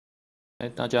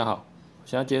大家好，我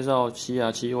现在介绍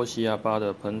CR7 或 CR8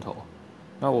 的喷头。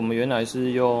那我们原来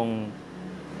是用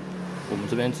我们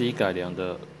这边自己改良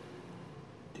的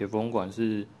铁氟龙管，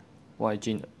是外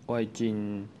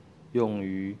径用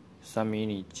于3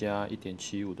 mm 加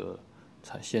 1.75 的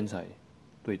线材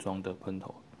对装的喷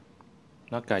头。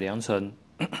那改良成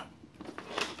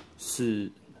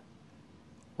是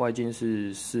外径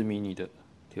是4 mm 的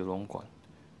铁氟龙管，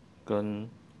跟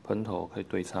喷头可以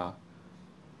对插。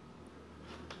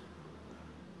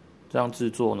 这样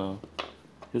制作呢，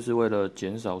就是为了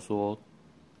减少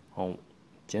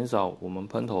减少我们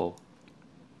喷头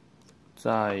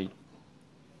在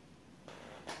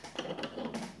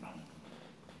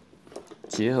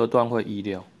结合段会溢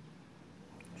料。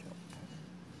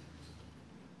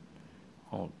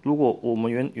如果我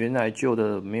们原来旧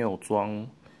的没有装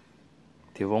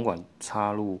铁氟龙管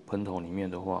插入喷头里面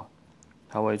的话，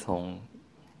它会从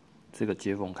这个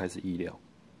接缝开始溢料，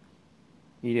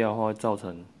溢料的话会造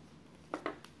成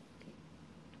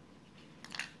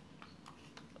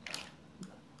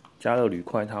加热铝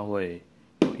块它会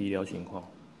有溢料情况，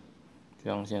就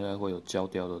像现在会有焦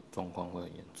掉的状况会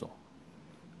很严重。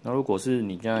那如果是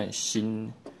你现在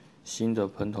新的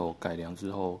喷头改良之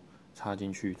后插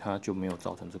进去，它就没有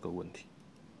造成这个问题。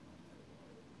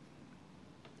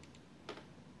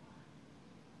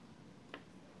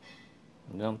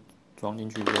你这样装进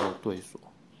去之后对锁，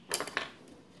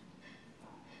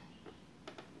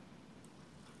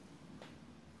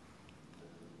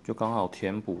就刚好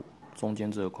填补 中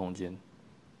间这个空间，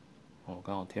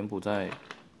刚好填补在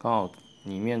刚好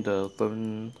里面的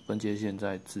分接线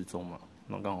在至中嘛，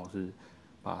那刚好是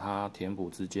把它填补，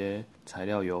直接材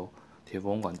料由铁氟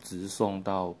龙管直送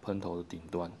到喷头的顶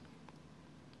端，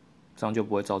这样就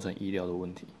不会造成溢料的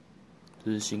问题。这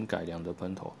是新改良的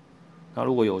喷头。那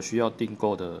如果有需要订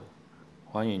购的，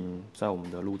欢迎在我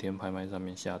们的露天拍卖上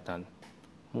面下单。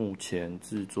目前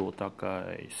制作大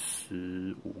概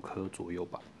15颗左右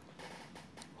吧。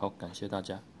 好，感谢大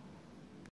家。